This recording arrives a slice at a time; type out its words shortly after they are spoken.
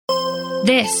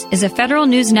This is a Federal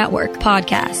News Network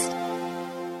podcast.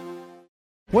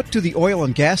 What do the oil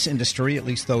and gas industry, at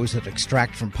least those that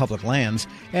extract from public lands,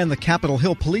 and the Capitol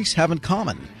Hill Police have in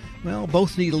common? Well,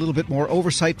 both need a little bit more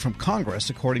oversight from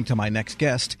Congress, according to my next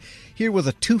guest. Here with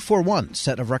a 2-for-1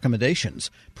 set of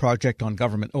recommendations, Project on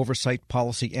Government Oversight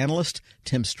policy analyst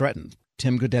Tim Stretton.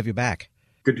 Tim, good to have you back.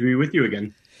 Good to be with you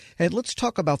again. And let's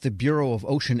talk about the Bureau of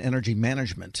Ocean Energy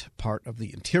Management, part of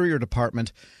the Interior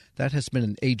Department. That has been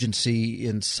an agency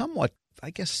in somewhat, I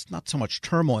guess, not so much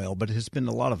turmoil, but it has been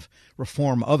a lot of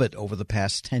reform of it over the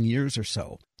past 10 years or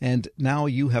so. And now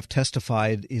you have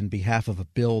testified in behalf of a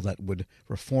bill that would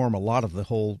reform a lot of the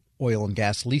whole oil and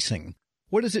gas leasing.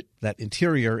 What is it that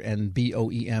Interior and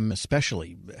BOEM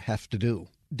especially have to do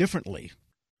differently?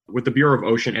 With the Bureau of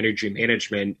Ocean Energy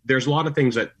Management, there's a lot of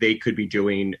things that they could be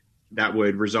doing that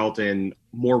would result in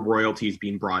more royalties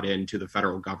being brought into the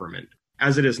federal government.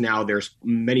 As it is now, there's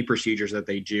many procedures that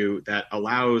they do that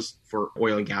allows for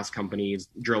oil and gas companies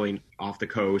drilling off the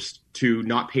coast to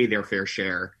not pay their fair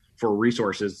share for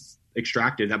resources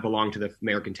extracted that belong to the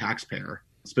American taxpayer.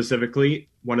 Specifically,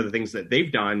 one of the things that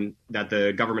they've done that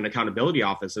the Government Accountability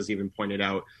Office has even pointed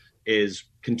out is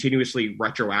continuously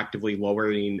retroactively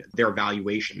lowering their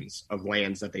valuations of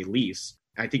lands that they lease.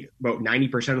 I think about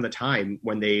 90% of the time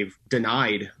when they've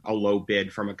denied a low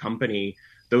bid from a company,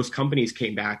 those companies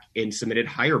came back and submitted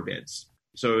higher bids.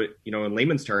 So, in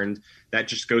layman's terms, that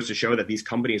just goes to show that these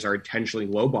companies are intentionally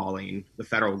lowballing the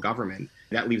federal government.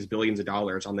 That leaves billions of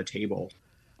dollars on the table.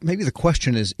 Maybe the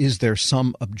question is there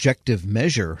some objective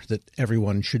measure that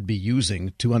everyone should be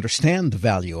using to understand the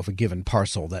value of a given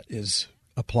parcel that is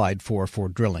applied for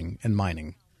drilling and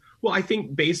mining? Well, I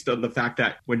think based on the fact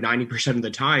that when 90% of the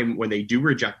time when they do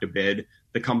reject a bid,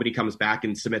 the company comes back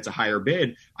and submits a higher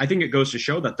bid, I think it goes to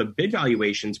show that the bid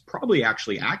valuation is probably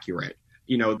actually accurate.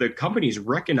 The companies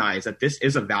recognize that this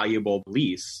is a valuable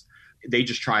lease. They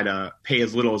just try to pay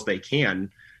as little as they can.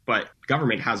 But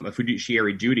government has a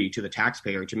fiduciary duty to the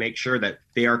taxpayer to make sure that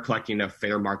they are collecting a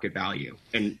fair market value.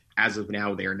 And as of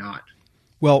now, they are not.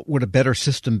 Well, would a better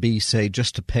system be, say,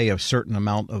 just to pay a certain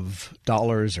amount of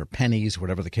dollars or pennies,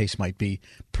 whatever the case might be,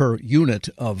 per unit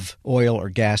of oil or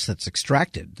gas that's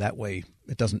extracted? That way,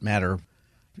 it doesn't matter.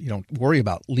 You don't worry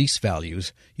about lease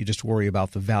values. You just worry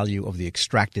about the value of the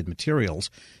extracted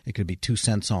materials. It could be 2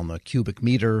 cents on the cubic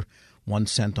meter, 1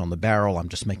 cent on the barrel. I'm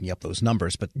just making up those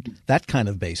numbers. But that kind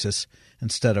of basis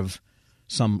instead of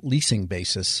some leasing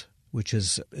basis, which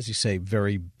is, as you say,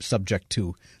 very subject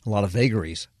to a lot of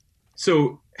vagaries.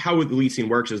 So how the leasing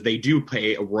works is they do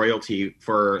pay a royalty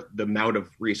for the amount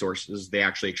of resources they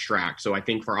actually extract. So I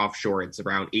think for offshore, it's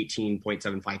around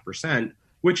 18.75%,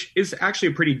 which is actually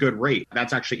a pretty good rate.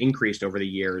 That's actually increased over the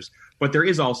years. But there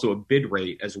is also a bid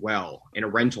rate as well and a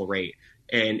rental rate.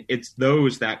 And it's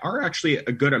those that are actually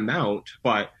a good amount.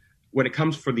 But when it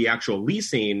comes for the actual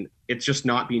leasing, it's just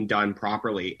not being done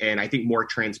properly. And I think more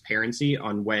transparency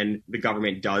on when the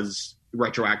government does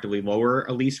retroactively lower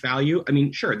a lease value. I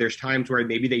mean, sure, there's times where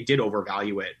maybe they did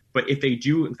overvalue it, but if they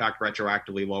do, in fact,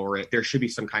 retroactively lower it, there should be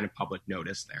some kind of public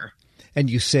notice there. And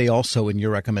you say also in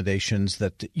your recommendations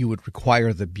that you would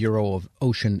require the Bureau of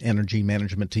Ocean Energy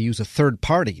Management to use a third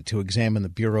party to examine the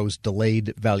Bureau's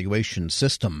delayed valuation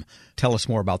system. Tell us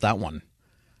more about that one.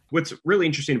 What's really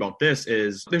interesting about this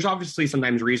is there's obviously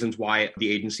sometimes reasons why the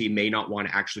agency may not want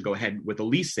to actually go ahead with a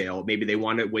lease sale. Maybe they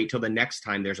want to wait till the next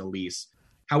time there's a lease.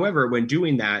 However, when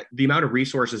doing that, the amount of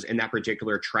resources in that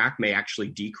particular track may actually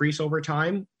decrease over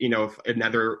time. If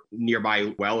another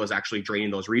nearby well is actually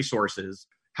draining those resources.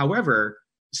 However,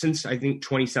 since I think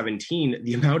 2017,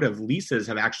 the amount of leases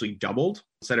have actually doubled.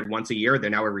 Instead of once a year, they're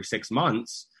now every 6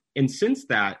 months. And since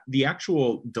that, the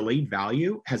actual delayed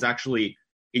value has actually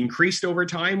increased over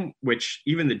time, which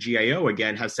even the GAO,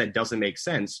 again, has said doesn't make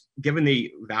sense. Given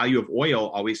the value of oil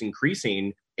always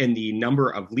increasing and the number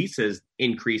of leases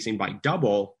increasing by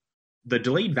double, the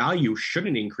delayed value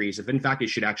shouldn't increase. If in fact, it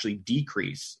should actually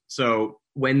decrease. So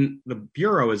when the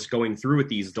Bureau is going through with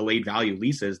these delayed value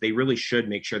leases, they really should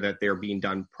make sure that they're being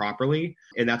done properly.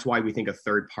 And that's why we think a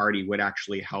third party would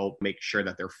actually help make sure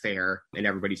that they're fair and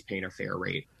everybody's paying a fair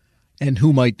rate. And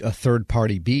who might a third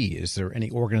party be? Is there any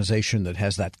organization that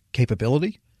has that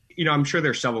capability? I'm sure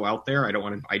there's several out there. I don't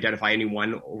want to identify any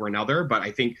one over another, but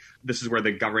I think this is where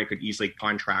the government could easily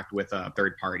contract with a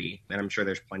third party. And I'm sure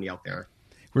there's plenty out there.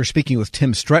 We're speaking with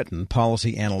Tim Stretton,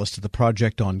 policy analyst at the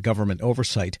Project on Government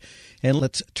Oversight. And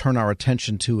let's turn our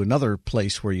attention to another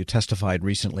place where you testified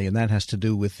recently, and that has to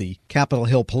do with the Capitol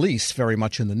Hill Police, very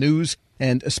much in the news,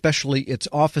 and especially its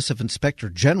Office of Inspector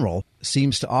General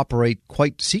seems to operate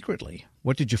quite secretly.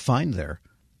 What did you find there?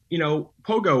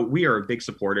 POGO, we are big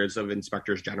supporters of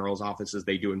inspectors general's offices.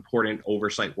 They do important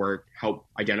oversight work, help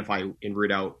identify and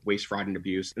root out waste, fraud, and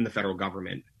abuse in the federal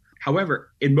government.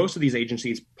 However, in most of these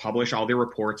agencies publish all their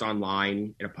reports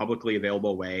online in a publicly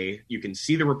available way. You can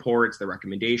see the reports, the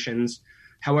recommendations.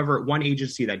 However, one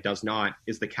agency that does not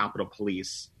is the Capitol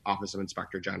Police Office of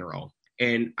Inspector General.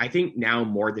 And I think now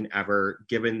more than ever,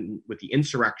 given with the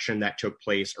insurrection that took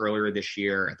place earlier this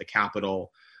year at the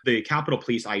Capitol, the Capitol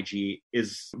Police IG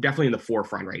is definitely in the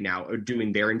forefront right now of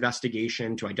doing their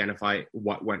investigation to identify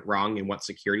what went wrong and what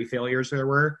security failures there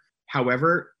were.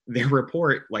 However, their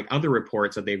report, like other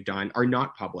reports that they've done, are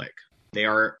not public. They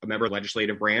are a member of the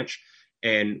legislative branch,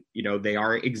 and they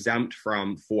are exempt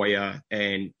from FOIA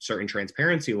and certain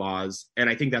transparency laws. And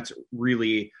I think that's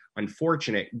really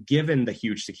unfortunate given the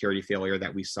huge security failure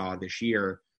that we saw this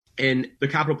year. And the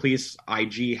Capitol Police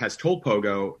IG has told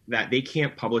POGO that they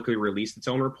can't publicly release its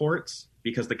own reports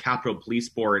because the Capitol Police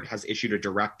Board has issued a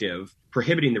directive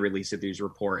prohibiting the release of these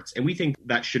reports. And we think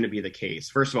that shouldn't be the case.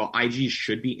 First of all, IGs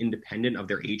should be independent of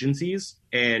their agencies.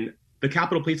 And the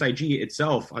Capitol Police IG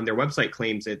itself on their website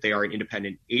claims that they are an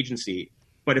independent agency.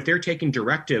 But if they're taking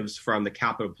directives from the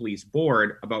Capitol Police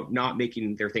Board about not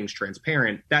making their things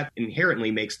transparent, that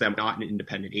inherently makes them not an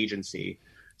independent agency.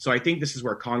 So I think this is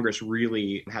where Congress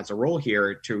really has a role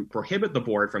here to prohibit the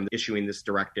board from issuing this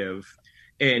directive.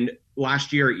 And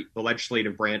last year, the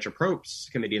Legislative Branch Appropriations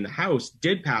Committee in the House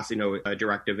did pass a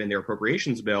directive in their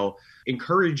appropriations bill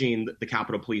encouraging the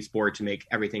Capitol Police Board to make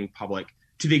everything public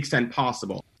to the extent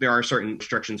possible. There are certain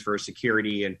restrictions for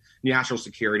security and national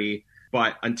security,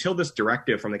 but until this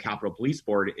directive from the Capitol Police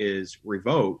Board is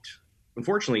revoked,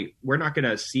 unfortunately, we're not going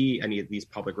to see any of these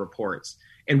public reports.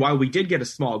 And while we did get a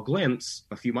small glimpse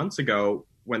a few months ago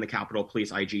when the Capitol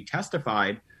Police IG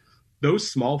testified,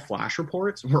 those small flash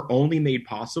reports were only made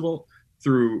possible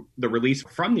through the release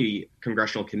from the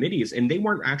congressional committees, and they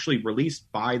weren't actually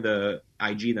released by the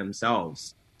IG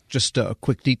themselves. Just a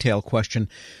quick detail question.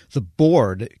 The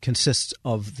board consists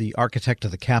of the architect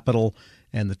of the Capitol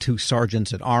and the two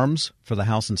sergeants at arms for the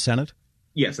House and Senate?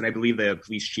 Yes, and I believe the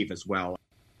police chief as well.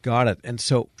 Got it. And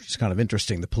so it's kind of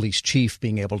interesting, the police chief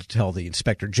being able to tell the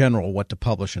inspector general what to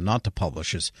publish and not to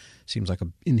publish seems like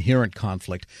an inherent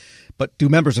conflict. But do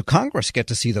members of Congress get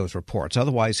to see those reports?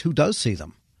 Otherwise, who does see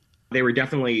them? They were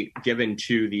definitely given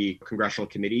to the congressional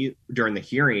committee during the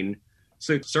hearing.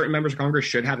 So certain members of Congress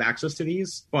should have access to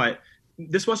these. But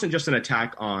this wasn't just an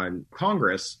attack on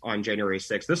Congress on January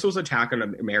 6th. This was an attack on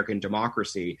American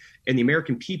democracy, and the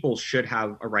American people should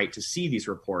have a right to see these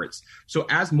reports. So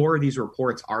as more of these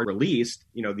reports are released,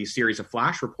 these series of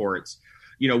flash reports,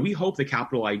 we hope the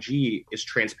Capitol IG is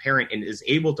transparent and is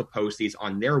able to post these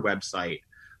on their website,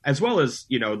 as well as,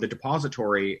 the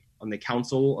depository on the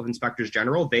Council of Inspectors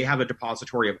General. They have a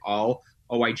depository of all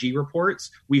OIG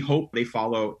reports. We hope they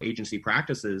follow agency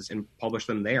practices and publish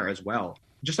them there as well.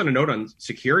 Just on a note on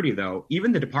security, though,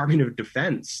 even the Department of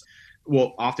Defense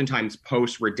will oftentimes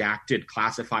post redacted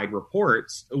classified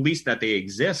reports, at least that they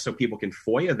exist so people can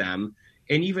FOIA them.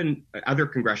 And even other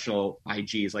congressional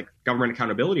IGs like Government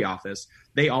Accountability Office,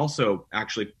 they also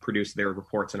actually produce their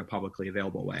reports in a publicly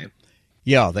available way.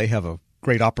 Yeah, they have a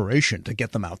great operation to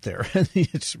get them out there.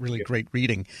 It's really great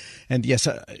reading. And yes,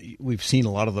 we've seen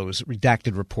a lot of those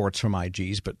redacted reports from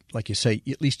IGs, but like you say,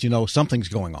 at least something's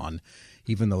going on,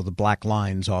 even though the black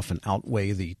lines often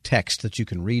outweigh the text that you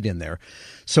can read in there.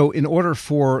 So in order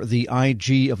for the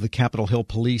IG of the Capitol Hill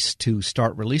Police to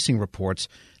start releasing reports,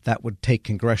 that would take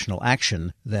congressional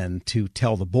action then to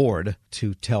tell the board,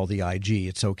 to tell the IG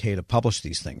it's okay to publish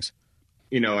these things.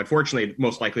 Unfortunately,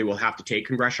 most likely we'll have to take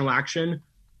congressional action,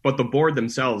 but the board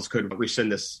themselves could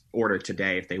rescind this order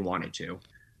today if they wanted to.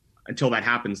 Until that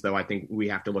happens, though, I think we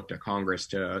have to look to Congress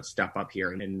to step up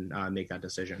here and make that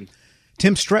decision.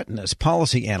 Tim Stretton is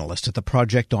policy analyst at the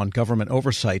Project on Government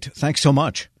Oversight. Thanks so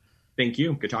much. Thank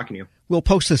you. Good talking to you. We'll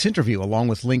post this interview along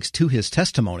with links to his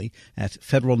testimony at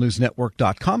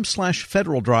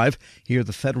federalnewsnetwork.com/Federal Drive. Hear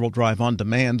the Federal Drive on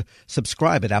demand.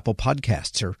 Subscribe at Apple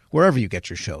Podcasts or wherever you get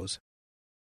your shows.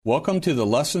 Welcome to the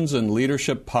Lessons in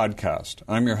Leadership podcast.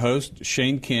 I'm your host,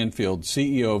 Shane Canfield,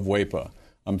 CEO of WEPA.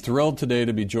 I'm thrilled today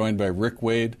to be joined by Rick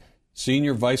Wade,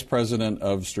 Senior Vice President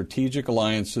of Strategic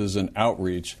Alliances and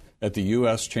Outreach at the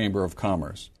U.S. Chamber of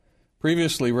Commerce.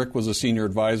 Previously, Rick was a Senior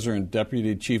Advisor and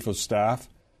Deputy Chief of Staff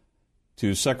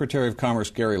to Secretary of Commerce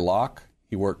Gary Locke.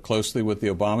 He worked closely with the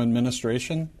Obama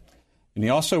administration, and he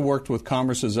also worked with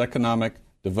Commerce's Economic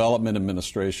Development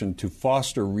Administration to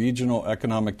foster regional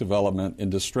economic development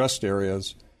in distressed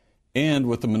areas, and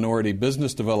with the Minority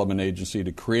Business Development Agency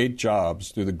to create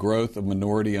jobs through the growth of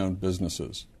minority-owned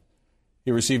businesses.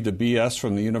 He received a BS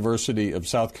from the University of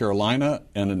South Carolina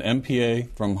and an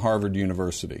MPA from Harvard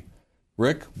University.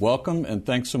 Rick, welcome, and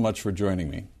thanks so much for joining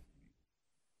me.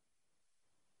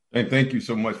 And thank you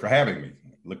so much for having me.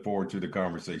 Look forward to the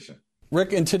conversation.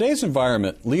 Rick, in today's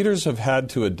environment, leaders have had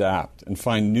to adapt and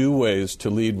find new ways to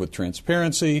lead with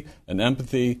transparency and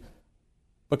empathy.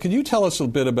 But can you tell us a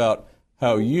bit about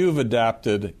how you've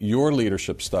adapted your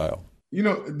leadership style? You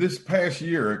know, this past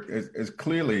year has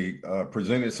clearly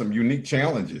presented some unique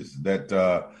challenges that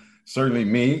certainly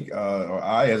me, or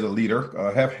I as a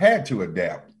leader, have had to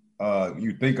adapt.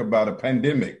 You think about a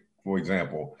pandemic, for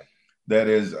example, that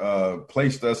has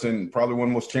placed us in probably one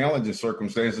of the most challenging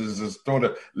circumstances, is sort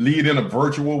of lead in a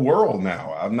virtual world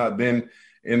now. I've not been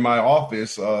in my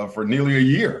office for nearly a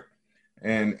year.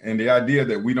 And the idea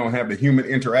that we don't have the human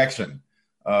interaction,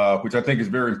 which I think is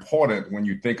very important when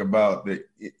you think about the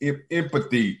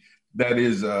empathy that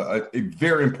is a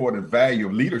very important value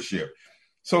of leadership.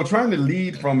 So trying to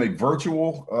lead from a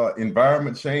virtual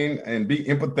environment, Shane, and be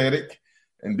empathetic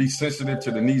and be sensitive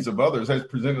to the needs of others has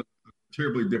presented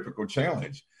terribly difficult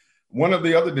challenge. One of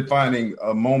the other defining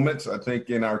moments, I think,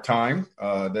 in our time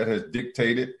that has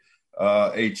dictated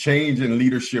a change in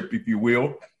leadership, if you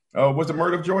will, was the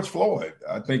murder of George Floyd.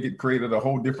 I think it created a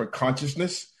whole different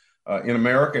consciousness in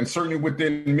America, and certainly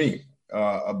within me,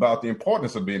 about the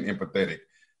importance of being empathetic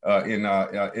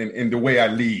in the way I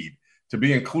lead, to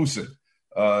be inclusive,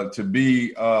 to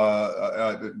be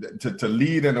to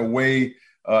lead in a way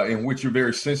in which you're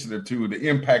very sensitive to the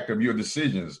impact of your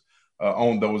decisions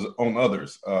on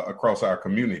others across our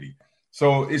community.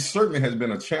 So it certainly has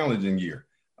been a challenging year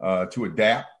to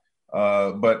adapt,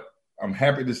 but I'm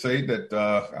happy to say that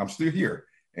I'm still here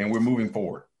and we're moving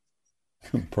forward.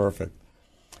 Perfect.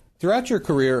 Throughout your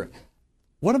career,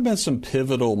 what have been some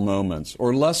pivotal moments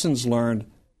or lessons learned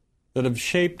that have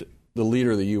shaped the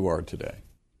leader that you are today?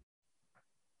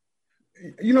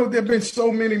 You know, there have been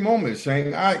so many moments,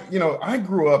 Shane. I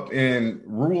grew up in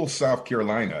rural South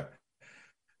Carolina.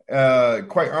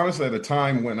 Quite honestly, at a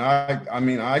time when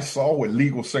I saw what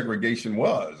legal segregation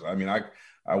was.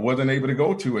 I wasn't able to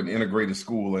go to an integrated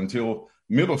school until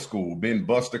middle school, being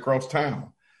bused across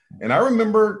town. And I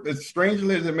remember, as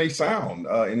strangely as it may sound,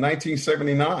 in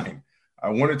 1979, I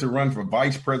wanted to run for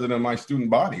vice president of my student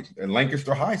body at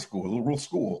Lancaster High School, a little rural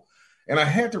school. And I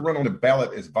had to run on the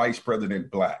ballot as vice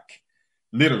president black,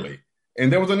 literally.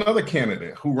 And there was another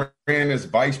candidate who ran as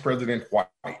vice president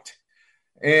white.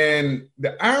 And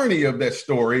the irony of that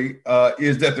story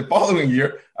is that the following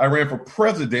year, I ran for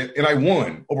president and I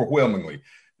won overwhelmingly.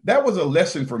 That was a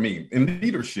lesson for me in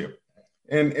leadership.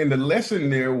 And the lesson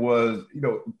there was,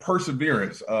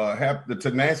 perseverance, have the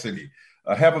tenacity,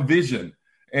 have a vision,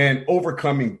 and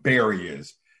overcoming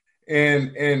barriers.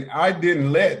 And I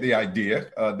didn't let the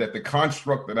idea that the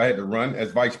construct that I had to run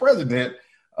as vice president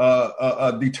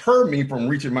deter me from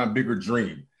reaching my bigger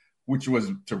dream, which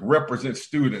was to represent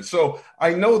students. So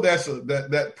I know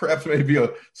that perhaps may be a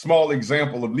small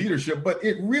example of leadership, but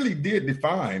it really did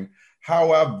define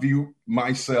how I view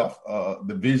myself,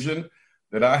 the vision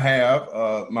that I have,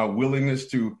 my willingness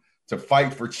to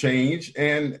fight for change.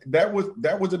 And that was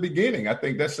the beginning. I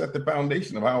think that set the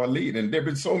foundation of how I lead. And there have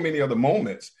been so many other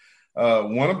moments.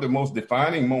 One of the most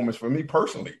defining moments for me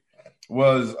personally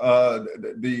was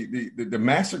the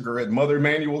massacre at Mother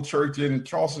Emanuel Church in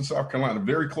Charleston, South Carolina. A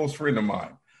very close friend of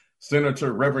mine,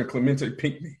 Senator Reverend Clemente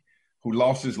Pinckney, who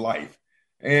lost his life.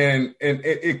 And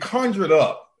it conjured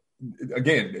up,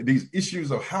 again, these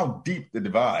issues of how deep the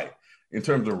divide in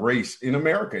terms of race in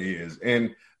America is.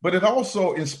 But it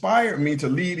also inspired me to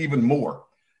lead even more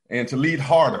and to lead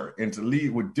harder and to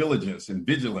lead with diligence and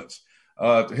vigilance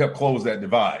to help close that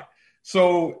divide.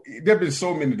 So there have been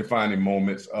so many defining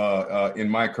moments in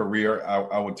my career.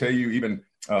 I will tell you, even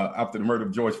after the murder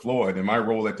of George Floyd and my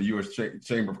role at the U.S.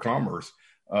 Chamber of Commerce,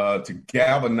 to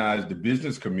galvanize the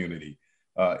business community,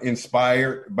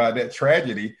 inspired by that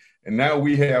tragedy. And now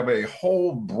we have a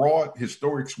whole broad,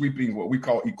 historic, sweeping, what we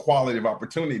call equality of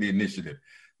opportunity initiative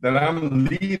that I'm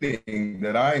leading,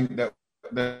 that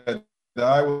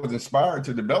I was inspired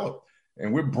to develop.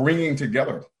 And we're bringing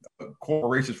together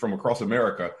corporations from across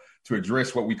America to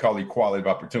address what we call equality of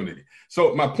opportunity.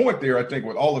 So my point there, I think,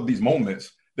 with all of these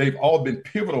moments, they've all been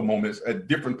pivotal moments at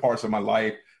different parts of my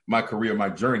life, my career, my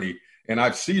journey. And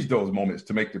I've seized those moments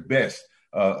to make the best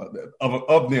of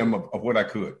what I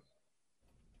could.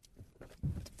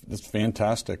 It's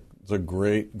fantastic. It's a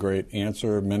great, great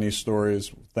answer. Many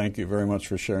stories. Thank you very much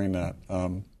for sharing that.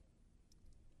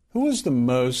 Who is the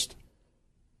most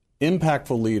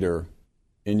impactful leader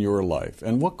in your life,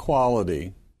 and what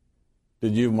quality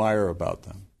did you admire about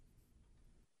them?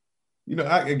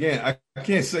 I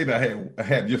can't say that I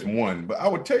had just one, but I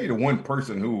would tell you the one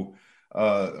person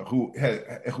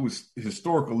whose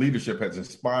historical leadership has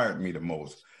inspired me the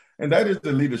most, and that is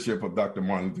the leadership of Dr.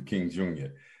 Martin Luther King Jr.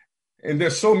 And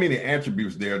there's so many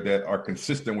attributes there that are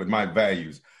consistent with my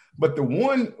values. But the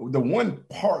one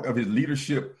part of his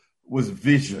leadership was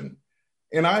vision.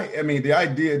 And I mean, the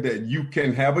idea that you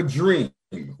can have a dream,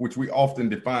 which we often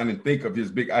define and think of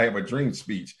his big "I have a dream"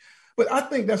 speech. But I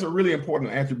think that's a really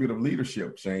important attribute of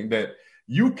leadership, Shane, that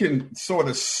you can sort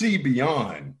of see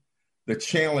beyond the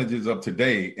challenges of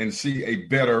today and see a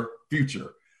better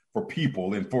future for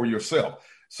people and for yourself.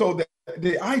 So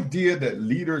the idea that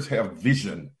leaders have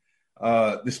vision,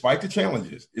 despite the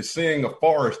challenges, is seeing a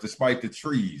forest despite the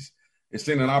trees, is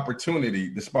seeing an opportunity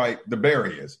despite the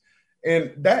barriers.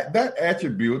 And that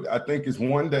attribute, I think, is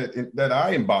one that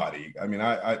I embody. I mean,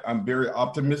 I'm very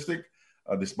optimistic,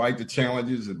 despite the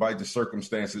challenges, despite the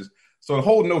circumstances. So the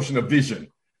whole notion of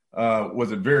vision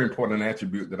was a very important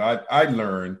attribute that I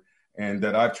learned and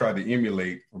that I've tried to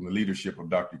emulate from the leadership of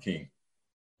Dr. King.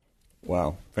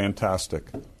 Wow, fantastic.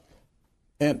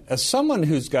 And as someone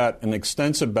who's got an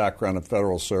extensive background in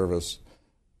federal service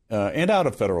and out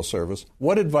of federal service,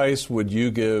 what advice would you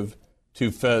give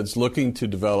to feds looking to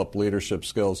develop leadership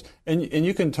skills? And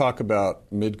you can talk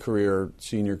about mid-career,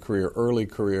 senior career, early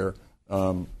career.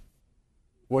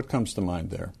 What comes to mind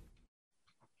there?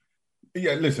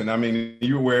 Yeah, listen, I mean,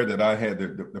 you're aware that I had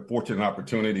the fortunate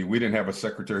opportunity. We didn't have a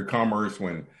Secretary of Commerce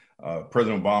when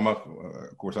President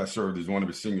Obama, of course, I served as one of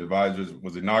his senior advisors,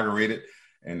 was inaugurated.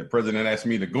 And the president asked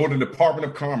me to go to the Department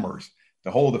of Commerce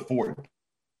to hold the fort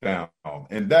down.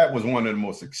 And that was one of the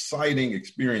most exciting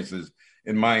experiences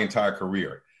in my entire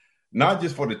career, not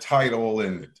just for the title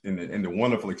and the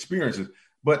wonderful experiences,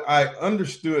 but I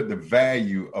understood the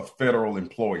value of federal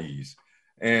employees.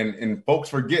 And folks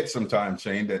forget sometimes,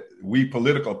 Shane, that we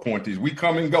political appointees, we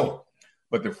come and go.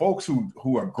 But the folks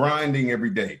who are grinding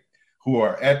every day, who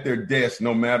are at their desk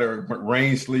no matter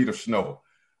rain, sleet, or snow,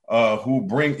 who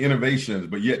bring innovations,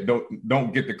 but yet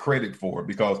don't get the credit for it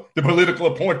because the political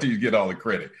appointees get all the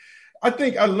credit. I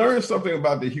think I learned something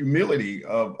about the humility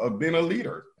of being a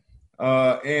leader.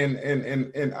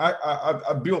 And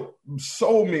I built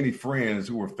so many friends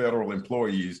who were federal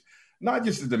employees, not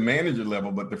just at the manager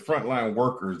level, but the frontline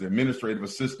workers, the administrative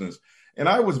assistants. And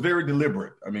I was very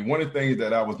deliberate. I mean, one of the things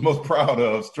that I was most proud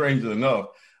of, strangely enough,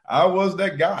 I was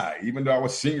that guy, even though I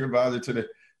was senior advisor to the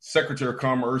Secretary of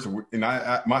Commerce, and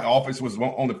my office was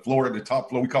on the floor, at the top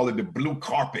floor. We call it the blue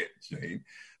carpet, Shane.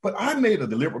 But I made a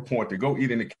deliberate point to go eat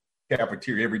in the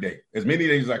cafeteria every day, as many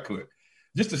days as I could,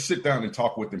 just to sit down and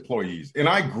talk with employees. And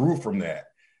I grew from that.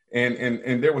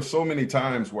 And there were so many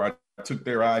times where I took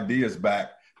their ideas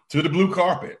back to the blue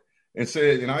carpet and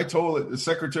said, and I told the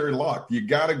Secretary Locke, you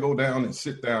got to go down and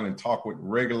sit down and talk with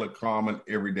regular, common,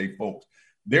 everyday folks.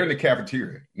 They're in the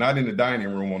cafeteria, not in the dining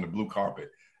room on the blue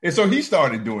carpet. And so he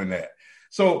started doing that.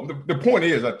 So the point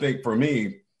is, I think for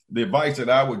me, the advice that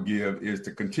I would give is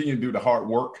to continue to do the hard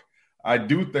work. I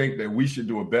do think that we should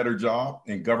do a better job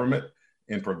in government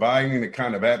in providing the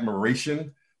kind of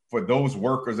admiration for those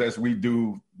workers as we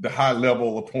do the high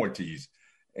level appointees.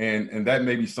 And that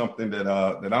may be something that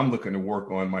I'm looking to work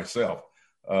on myself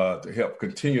to help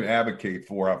continue to advocate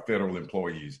for our federal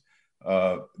employees.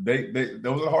 Those are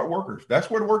the hard workers.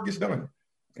 That's where the work gets done.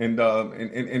 And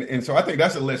so I think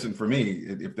that's a lesson for me.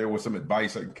 If there was some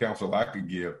advice and counsel I could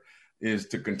give, is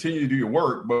to continue to do your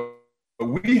work, but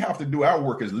we have to do our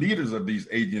work as leaders of these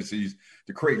agencies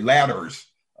to create ladders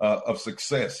of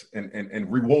success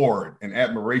and reward and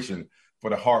admiration for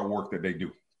the hard work that they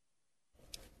do.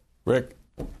 Rick,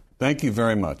 thank you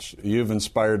very much. You've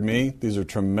inspired me. These are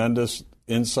tremendous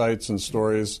insights and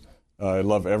stories. I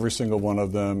love every single one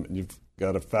of them. You've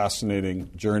got a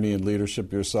fascinating journey in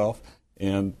leadership yourself.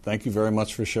 And thank you very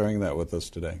much for sharing that with us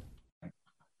today.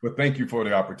 Well, thank you for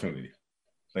the opportunity.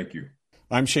 Thank you.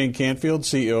 I'm Shane Canfield,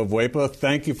 CEO of WEPA.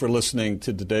 Thank you for listening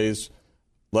to today's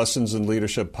Lessons in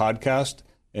Leadership podcast.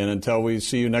 And until we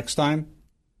see you next time,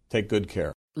 take good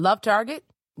care. Love Target?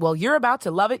 Well, you're about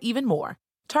to love it even more.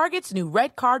 Target's new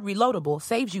Red Card Reloadable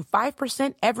saves you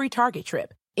 5% every Target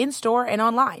trip, in-store and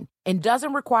online, and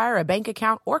doesn't require a bank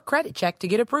account or credit check to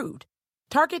get approved.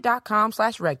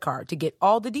 Target.com/redcard to get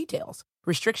all the details.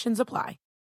 Restrictions apply.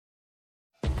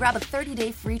 Grab a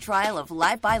 30-day free trial of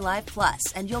Live by Live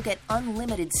Plus, and you'll get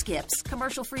unlimited skips,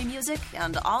 commercial-free music,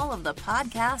 and all of the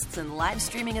podcasts and live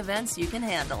streaming events you can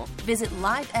handle. Visit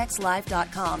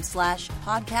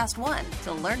livexlive.com/podcast1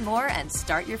 to learn more and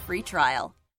start your free trial.